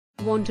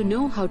Want to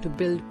know how to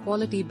build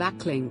quality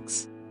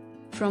backlinks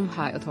from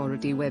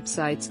high-authority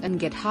websites and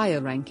get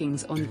higher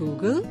rankings on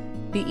Google?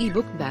 The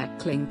ebook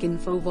Backlink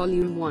Info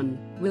Volume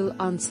 1 will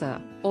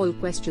answer all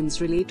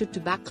questions related to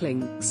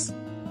backlinks.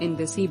 In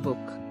this ebook,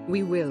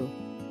 we will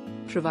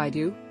provide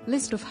you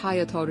list of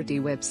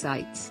high-authority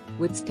websites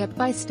with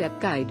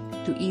step-by-step guide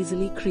to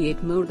easily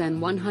create more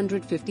than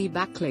 150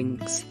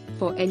 backlinks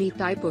for any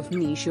type of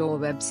niche or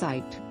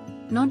website.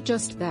 Not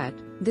just that,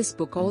 this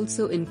book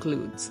also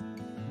includes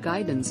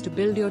guidance to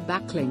build your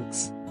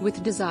backlinks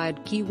with desired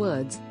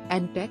keywords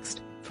and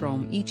text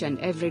from each and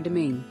every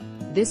domain.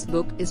 This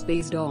book is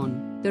based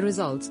on the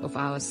results of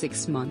our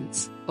 6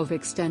 months of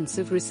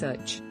extensive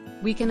research.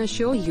 We can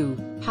assure you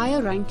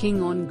higher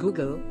ranking on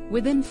Google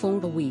within 4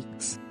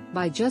 weeks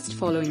by just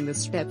following the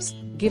steps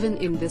given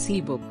in this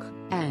ebook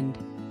and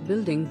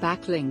building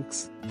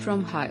backlinks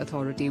from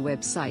high-authority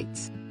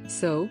websites.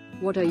 So,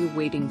 what are you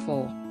waiting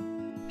for?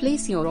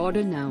 Place your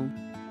order now.